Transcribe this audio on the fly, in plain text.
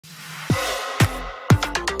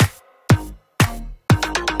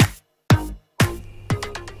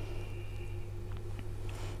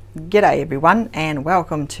G'day everyone and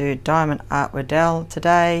welcome to Diamond Art with Del.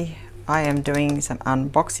 Today I am doing some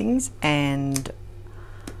unboxings and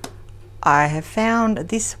I have found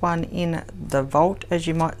this one in the vault, as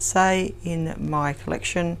you might say, in my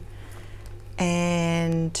collection,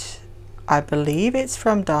 and I believe it's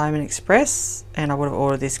from DiamondXpres, and I would have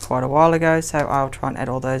ordered this quite a while ago, so I'll try and add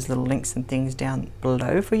all those little links and things down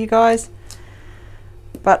below for you guys.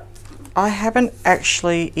 But I haven't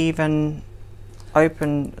actually even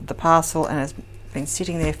opened the parcel, and it's been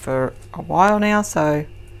sitting there for a while now, so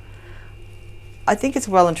I think it's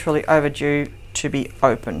well and truly overdue to be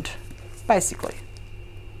opened, basically.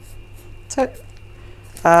 So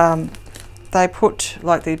they put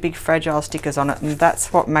like the big fragile stickers on it, and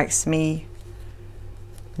that's what makes me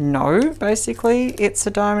know basically it's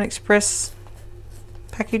a DiamondXpres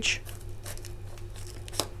package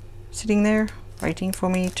sitting there waiting for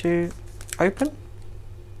me to open.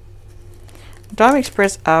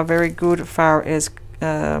 DiamondXpres are very good as far as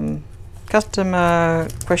customer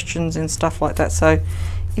questions and stuff like that, so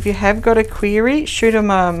if you have got a query, shoot them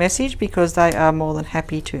a message because they are more than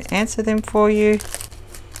happy to answer them for you.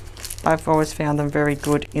 I've always found them very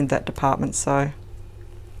good in that department. So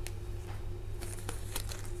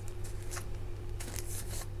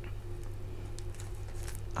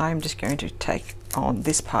I'm just going to take on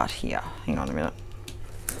this part here. Hang on a minute.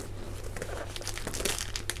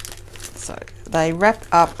 So they wrap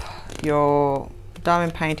up your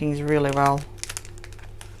diamond paintings really well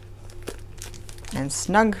and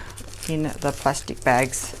snug in the plastic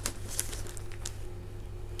bags,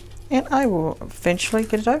 and I will eventually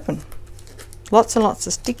get it open. Lots and lots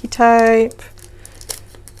of sticky tape,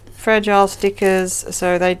 fragile stickers,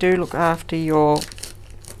 so they do look after your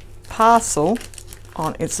parcel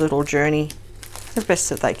on its little journey the best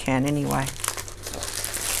that they can anyway.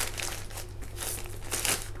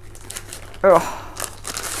 Oh,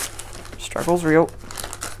 struggle's real.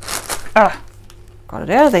 Ah, got it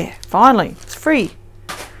out of there, finally, it's free.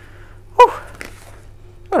 Whew.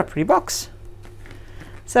 What a pretty box.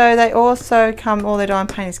 So they also come, all their diamond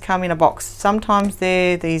paintings come in a box. Sometimes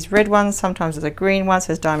they're these red ones, sometimes there's a green one,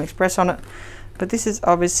 says DiamondXpres on it. But this is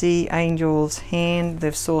obviously Angel's Hand.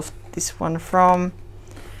 They've sourced this one from.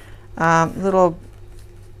 Little,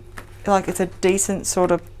 like it's a decent sort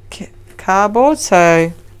of cardboard,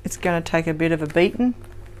 so it's going to take a bit of a beating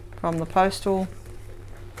from the postal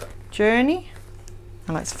journey.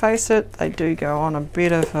 And let's face it, they do go on a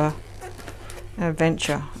bit of a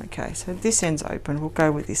adventure. Okay, so this end's open, we'll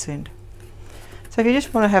go with this end. So if you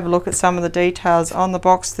just want to have a look at some of the details on the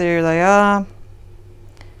box, there they are.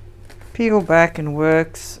 Peel back and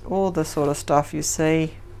works, all the sort of stuff you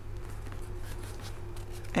see.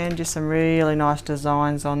 And just some really nice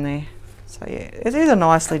designs on there. So yeah, it is a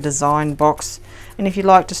nicely designed box, and if you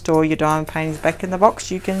like to store your diamond paintings back in the box,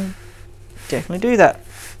 you can definitely do that.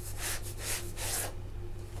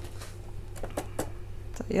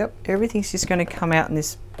 So yep, everything's just going to come out in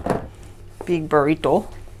this big burrito.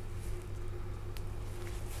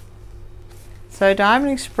 So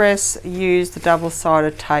DiamondXpres use the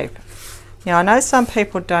double-sided tape. Now I know some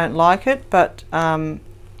people don't like it, but I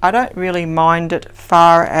don't really mind it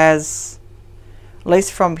far as, at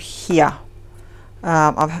least from here.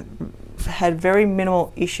 I've had very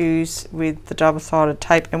minimal issues with the double-sided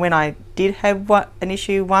tape, and when I did have an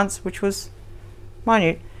issue once, which was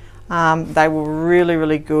minute, they were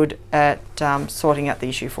really good at sorting out the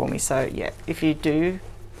issue for me. So yeah, if you do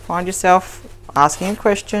find yourself asking a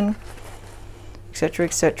question,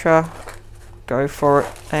 etc., go for it,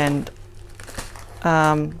 and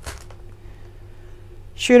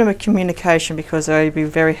shoot them a communication because they'd be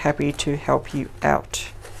very happy to help you out.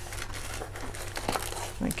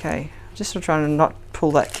 Okay, just trying to not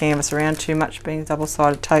pull that canvas around too much, being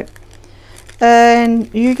double-sided tape.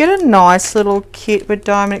 And you get a nice little kit with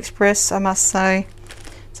DiamondXpres, I must say.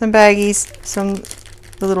 Some baggies, some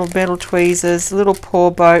little metal tweezers, little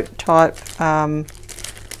paw boat type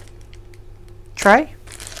tray.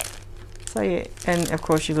 So yeah, and of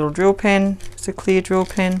course your little drill pen. It's a clear drill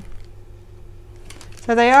pen.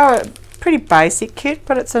 So they are a pretty basic kit,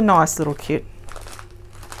 but it's a nice little kit.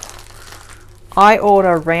 I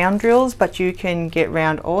order round drills, but you can get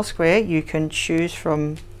round or square. You can choose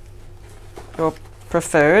from your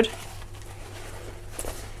preferred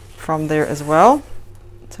from there as well.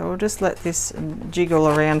 So we'll just let this jiggle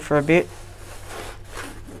around for a bit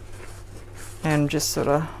and just sort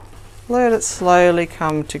of let it slowly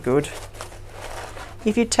come to good.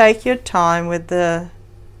 If you take your time with the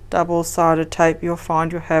double-sided tape, you'll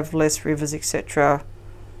find you'll have less rivers, etc.,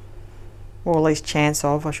 or at least chance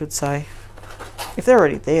of, I should say. If they're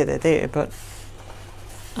already there, they're there, but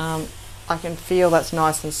I can feel that's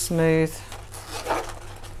nice and smooth.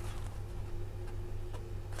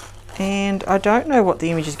 And I don't know what the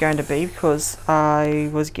image is going to be because I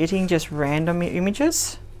was getting just random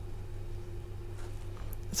images.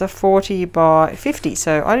 It's a 40 by 50,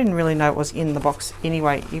 so I didn't really know it was in the box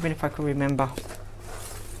anyway, even if I could remember.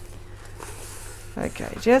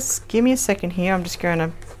 Okay, just give me a second here. I'm just going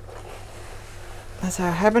to, as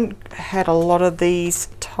I haven't had a lot of these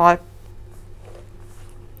type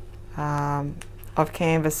of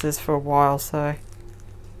canvases for a while, so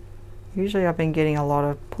usually I've been getting a lot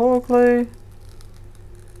of pour glue.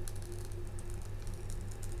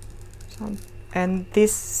 And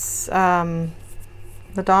this, the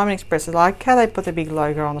DiamondXpres, I like how they put the big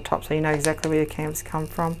logo on the top so you know exactly where your canvas come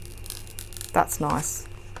from. That's nice.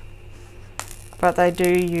 But they do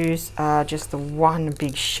use just the one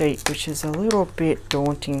big sheet, which is a little bit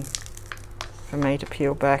daunting for me to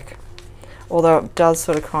peel back. Although it does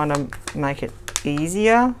sort of kind of make it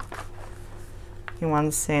easier in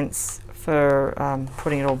one sense for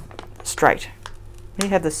putting it all straight. When you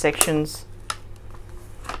have the sections,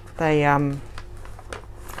 they I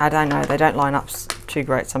don't know, they don't line up too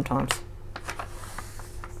great sometimes.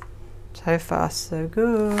 So far so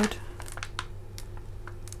good.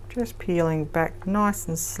 Just peeling back nice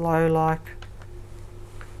and slow like.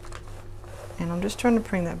 And I'm just trying to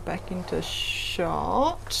bring that back into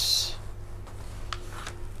shot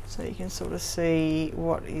so you can sort of see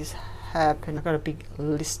what is happening. I've got a big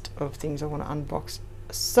list of things I want to unbox.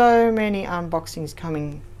 So many unboxings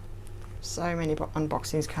coming. So many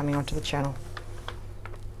unboxings coming onto the channel.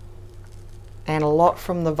 And a lot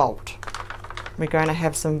from the vault. We're going to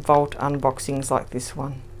have some vault unboxings like this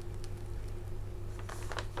one.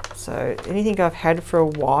 So anything I've had for a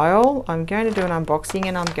while, I'm going to do an unboxing,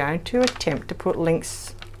 and I'm going to attempt to put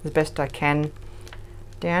links as best I can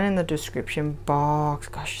down in the description box.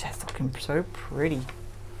 Gosh, that's looking so pretty.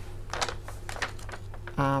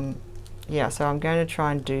 Yeah, so I'm going to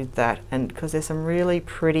try and do that, and because there's some really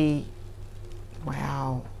pretty,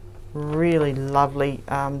 wow, really lovely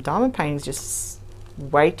diamond paintings just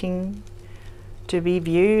waiting to be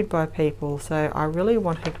viewed by people. So I really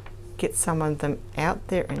want to get some of them out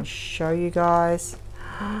there and show you guys.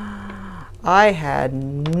 I had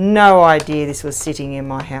no idea this was sitting in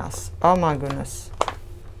my house. Oh my goodness.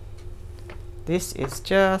 This is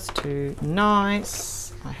just too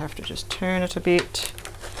nice. I have to just turn it a bit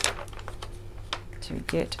to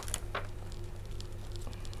get.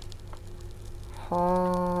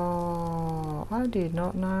 Oh, I did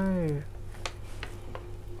not know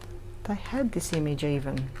they had this image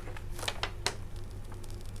even.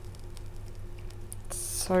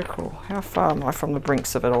 So cool. How far am I from the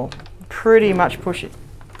brinks of it all? Pretty much push it.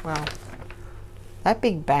 Wow. That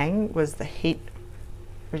big bang was the heat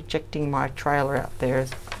rejecting my trailer out there.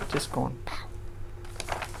 It's just gone.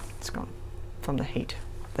 It's gone from the heat.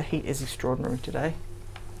 The heat is extraordinary today.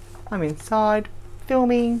 I'm inside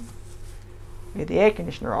filming with the air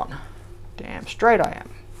conditioner on. Damn straight I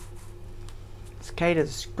am. Cicadas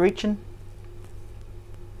are screeching.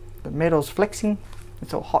 The metal's flexing.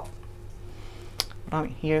 It's all hot. I'm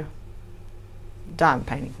here. Diamond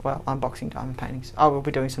painting. Well, unboxing diamond paintings. I will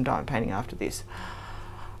be doing some diamond painting after this.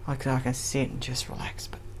 I can sit and just relax.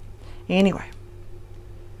 But anyway.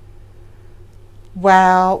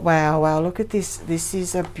 Wow, wow, wow. Look at this. This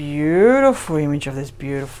is a beautiful image of this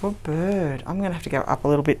beautiful bird. I'm going to have to go up a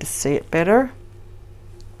little bit to see it better.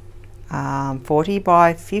 40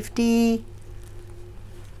 by 50.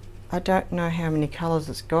 I don't know how many colours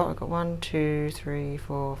it's got. I've got 1, 2, 3,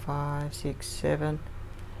 4, 5, 6, 7,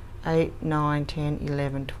 8, 9, 10,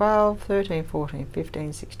 11, 12, 13, 14,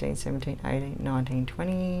 15, 16, 17, 18, 19,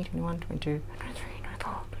 20, 21, 22, 23,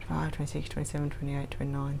 24, 25, 26, 27, 28,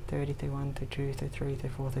 29, 30, 31, 32, 33,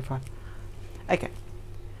 34, 35. Okay.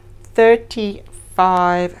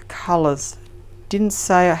 35 colours. Didn't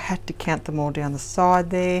say I had to count them all down the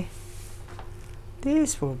side there.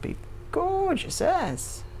 This will be gorgeous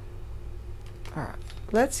as. Alright,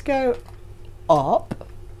 let's go up,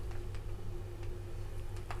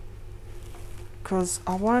 because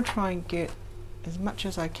I want to try and get as much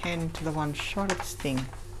as I can to the one shot of this thing.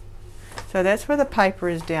 So that's where the paper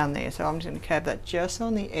is down there, so I'm just going to cap that just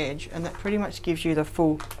on the edge, and that pretty much gives you the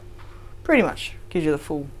full,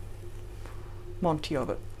 Monty of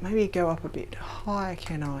it. Maybe go up a bit higher,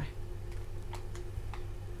 can I?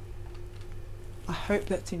 I hope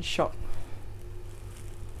that's in shot.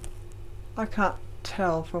 I can't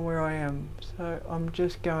tell from where I am, so I'm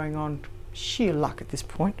just going on sheer luck at this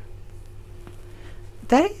point.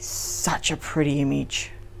 That is such a pretty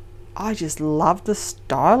image. I just love the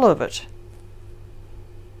style of it.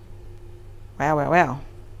 Wow, wow, wow.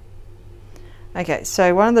 Okay,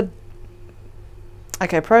 so one of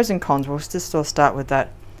the pros and cons, we'll just still start with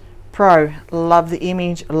that. Pro, love the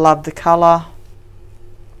image, love the colour.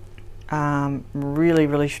 Really,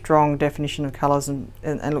 really strong definition of colours,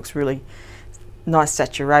 and looks really nice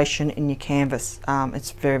saturation in your canvas.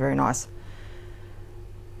 It's very, very nice.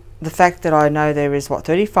 The fact that I know there is, what,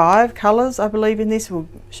 35 colours, I believe, in this will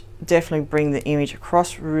definitely bring the image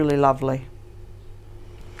across really lovely.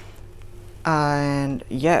 And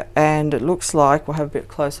yeah, and it looks like, we'll have a bit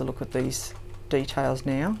closer look at these details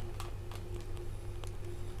now.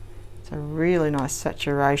 It's a really nice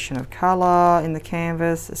saturation of colour in the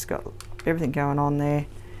canvas. It's got everything going on there.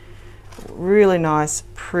 Really nice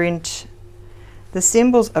print. The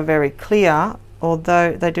symbols are very clear,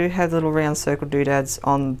 although they do have little round circle doodads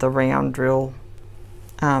on the round drill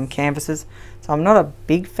canvases. So I'm not a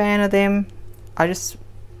big fan of them. I just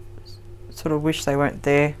sort of wish they weren't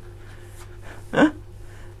there.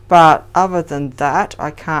 But other than that, I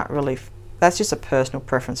can't really, that's just a personal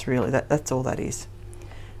preference really, that's all that is.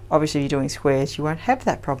 Obviously if you're doing squares you won't have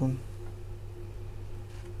that problem.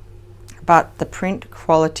 But the print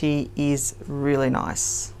quality is really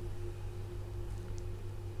nice.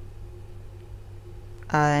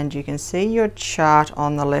 And you can see your chart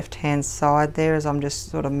on the left hand side there as I'm just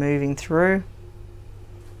sort of moving through.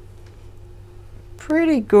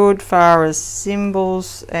 Pretty good far as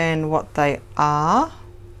symbols and what they are.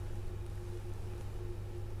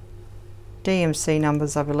 DMC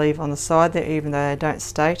numbers I believe on the side there, even though they don't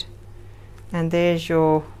state. And there's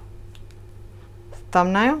your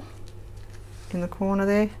thumbnail in the corner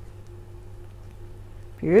there.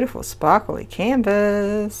 Beautiful sparkly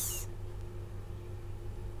canvas.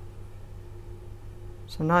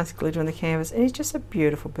 Some nice glitter on the canvas, and he's just a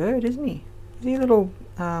beautiful bird, isn't he? Is he a little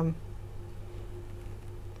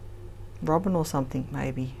robin or something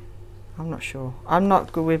maybe? I'm not sure. I'm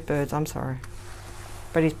not good with birds, I'm sorry.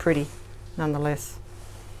 But he's pretty nonetheless.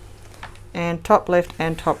 And top left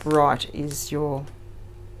and top right is your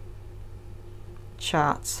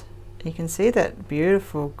charts. You can see that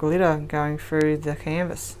beautiful glitter going through the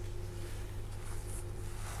canvas.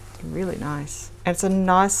 Really nice. And it's a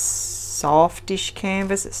nice softish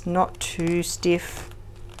canvas. It's not too stiff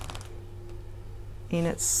in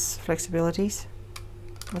its flexibilities,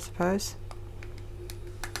 I suppose.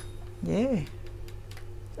 Yeah.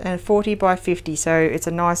 And 40 by 50, so it's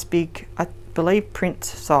a nice big, I believe, print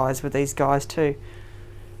size with these guys too.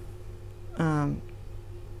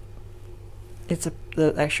 It's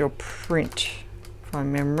the actual print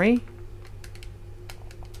from memory.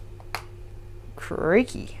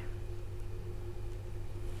 Creaky.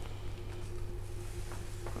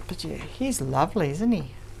 But yeah, he's lovely, isn't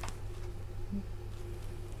he?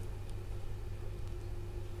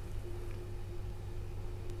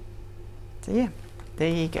 So yeah, there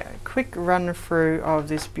you go. Quick run through of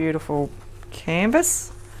this beautiful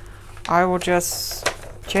canvas. I will just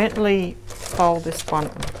gently fold this one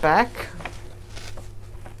back.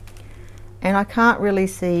 And I can't really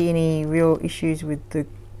see any real issues with the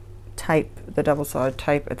tape, the double-sided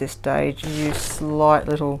tape at this stage. You use slight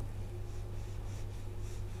little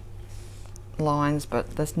lines,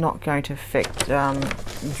 but that's not going to affect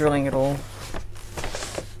drilling at all.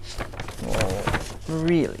 Well,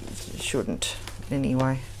 really shouldn't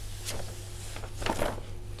anyway.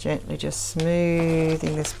 Gently just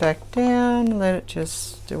smoothing this back down, let it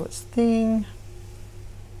just do its thing.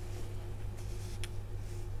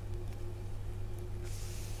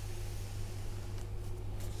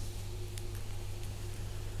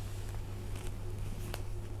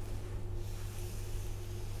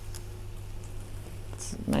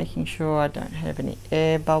 Making sure I don't have any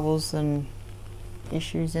air bubbles and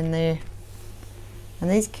issues in there. And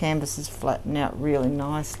these canvases flatten out really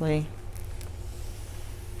nicely.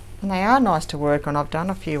 And they are nice to work on. I've done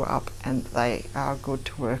a few up and they are good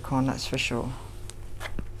to work on, that's for sure.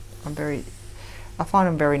 I find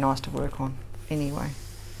them very nice to work on anyway.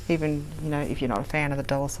 Even, you know, if you're not a fan of the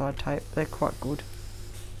double-sided tape, they're quite good.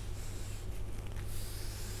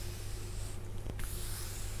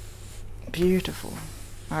 Beautiful.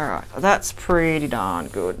 Alright, that's pretty darn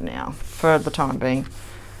good now for the time being.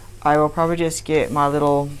 I will probably just get my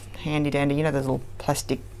little handy dandy, you know, those little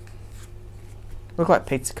plastic, look like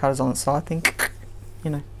pizza cutters on the side thing,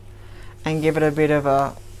 you know, and give it a bit of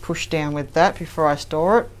a push down with that before I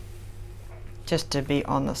store it, just to be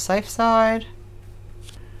on the safe side.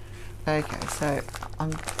 Okay, so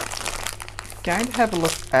I'm going to have a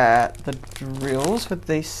look at the drills with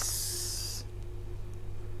this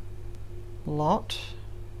lot.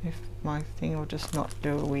 If my thing will just not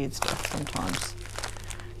do weird stuff sometimes.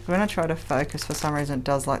 When I try to focus, for some reason it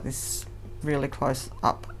does like this really close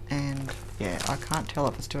up and yeah, I can't tell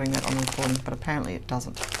if it's doing that on recording, but apparently it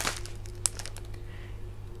doesn't.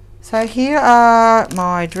 So here are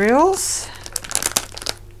my drills.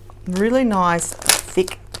 Really nice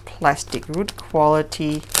thick plastic, good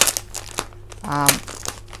quality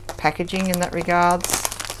packaging in that regards.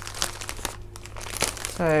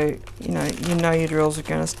 So you know your drills are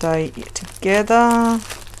going to stay together.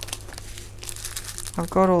 I've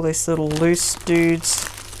got all these little loose dudes.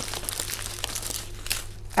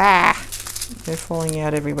 Ah, they're falling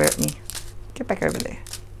out everywhere at me. Get back over there.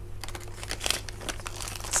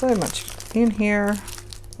 So much in here,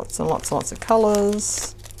 lots and lots of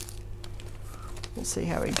colours. We'll see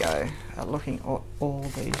how we go at looking at all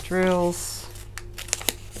these drills.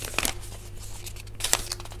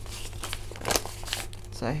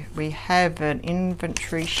 So we have an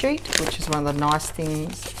inventory sheet, which is one of the nice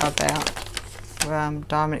things about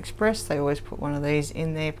DiamondXpres. They always put one of these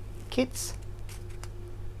in their kits.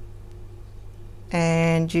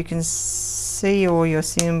 And you can see all your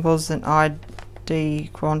symbols and ID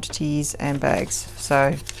quantities and bags.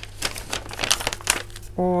 So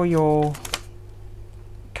all your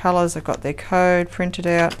colours have got their code printed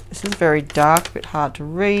out. This is very dark, a bit hard to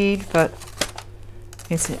read, but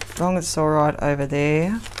as long as it's alright over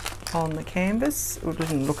there on the canvas. It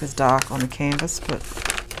doesn't look as dark on the canvas, but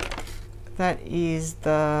that is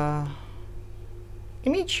the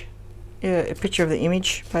image. Yeah, a picture of the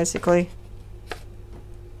image basically.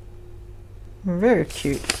 Very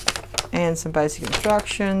cute. And some basic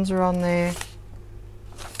instructions are on there.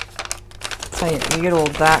 So yeah, you get all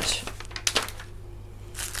that.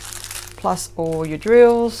 Plus all your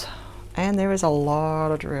drills. And there is a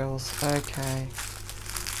lot of drills. Okay.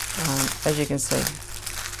 As you can see,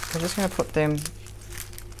 I'm just going to put them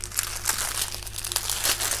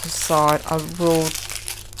aside. I will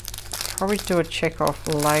probably do a check off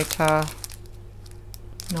later.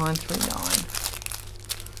 939.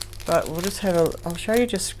 But we'll just have a, I'll show you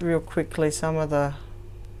just real quickly some of the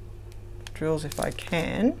drills if I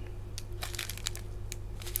can.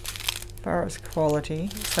 As far as quality.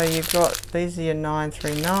 So you've got, these are your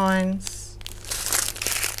 939s.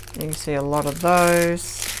 You can see a lot of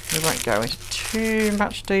those. We won't go into too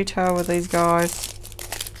much detail with these guys.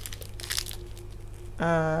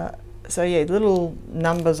 So yeah, little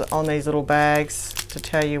numbers on these little bags to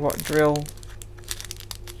tell you what drill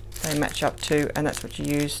they match up to, and that's what you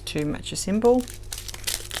use to match your symbol.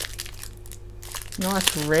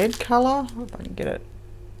 Nice red colour. I hope I can get it.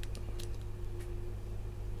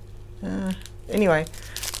 Anyway,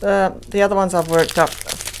 the other ones I've worked up,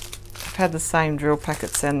 I've had the same drill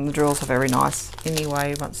packets, and the drills are very nice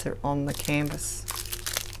anyway once they're on the canvas.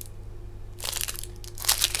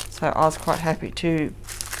 So I was quite happy to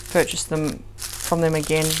purchase them from them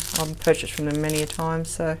again. I've purchased from them many a time.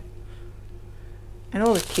 So, and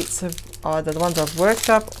all the kits have, either the ones I've worked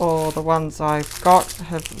up or the ones I've got,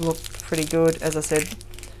 have looked pretty good. As I said,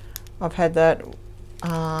 I've had that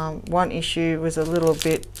one issue was a little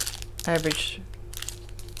bit average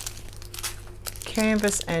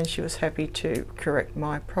canvas, and she was happy to correct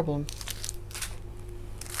my problem.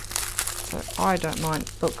 So I don't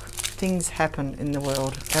mind. Look, things happen in the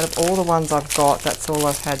world. Out of all the ones I've got, that's all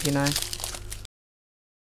I've had, you know.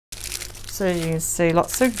 So you can see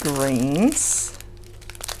lots of greens.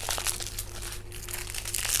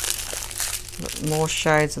 More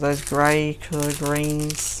shades of those grey colour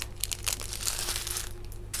greens.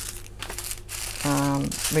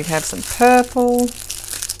 We have some purple.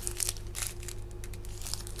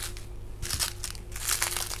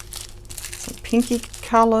 Some pinky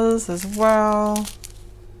colours as well.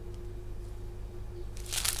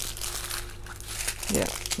 Yeah,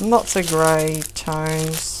 lots of grey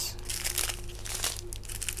tones.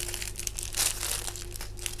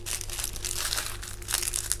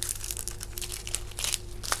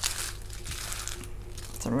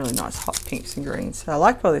 Some really nice hot pinks and greens. So I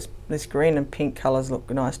like how this green and pink colours look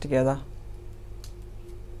nice together.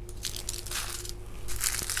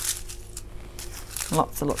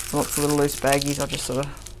 Lots of little loose baggies. I'll just sort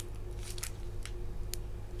of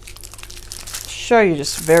show you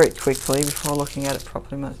just very quickly before looking at it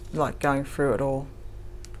properly, like going through it all.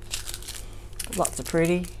 Lots of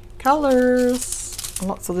pretty colours,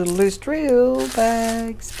 lots of little loose drill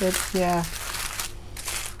bags, but yeah.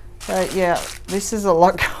 So yeah, this is a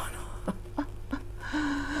lot going on.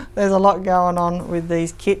 There's a lot going on with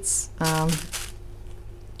these kits.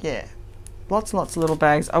 Yeah, lots and lots of little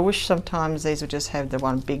bags. I wish sometimes these would just have the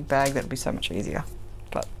one big bag. That'd be so much easier.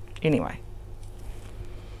 But anyway,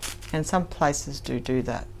 and some places do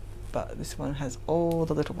that, but this one has all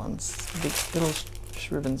the little ones, big little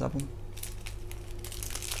ribbons of them.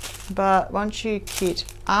 but once you kit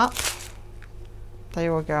up, they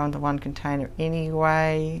all go into one container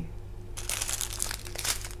anyway.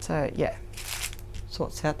 So yeah,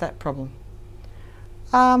 sorts out that problem.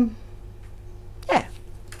 Yeah,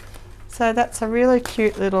 so that's a really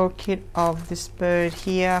cute little kit of this bird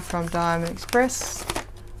here from DiamondXpres.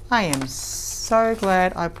 I am so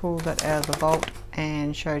glad I pulled that out of the vault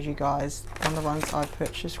and showed you guys one of the ones I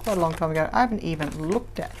purchased quite a long time ago. I haven't even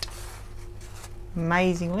looked at,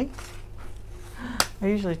 amazingly. I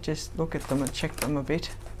usually just look at them and check them a bit,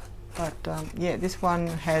 but yeah, this one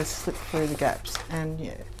has slipped through the gaps, and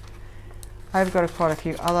yeah, I've got quite a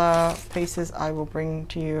few other pieces I will bring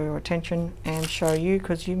to your attention and show you,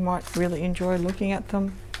 because you might really enjoy looking at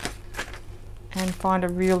them and find a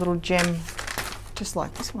real little gem just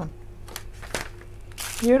like this one.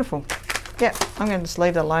 Beautiful. Yeah, I'm going to just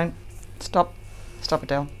leave that alone. Stop it,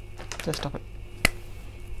 Del. Just stop it.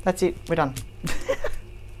 That's it, we're done.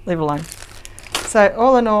 Leave it alone. So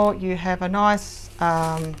all in all, you have a nice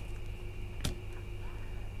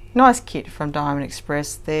nice kit from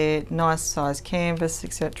DiamondXpres. They're nice size canvas,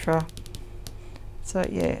 etc. So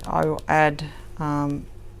yeah, I will add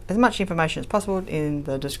as much information as possible in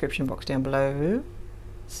the description box down below.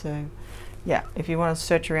 So yeah, if you want to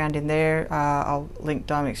search around in there, I'll link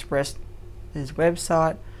DiamondXpres'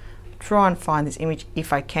 website. Try and find this image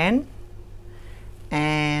if I can,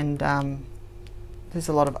 and there's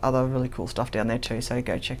a lot of other really cool stuff down there too, so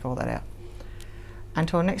go check all that out.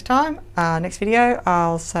 Until next time, next video,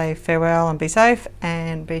 I'll say farewell and be safe,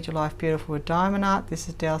 and bead your life beautiful with diamond art. This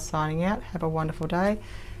is Del signing out. Have a wonderful day,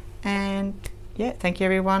 and yeah, thank you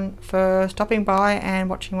everyone for stopping by and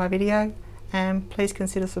watching my video, and please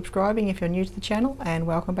consider subscribing if you're new to the channel, and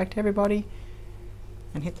welcome back to everybody,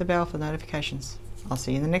 and hit the bell for notifications. I'll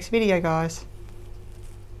see you in the next video, guys.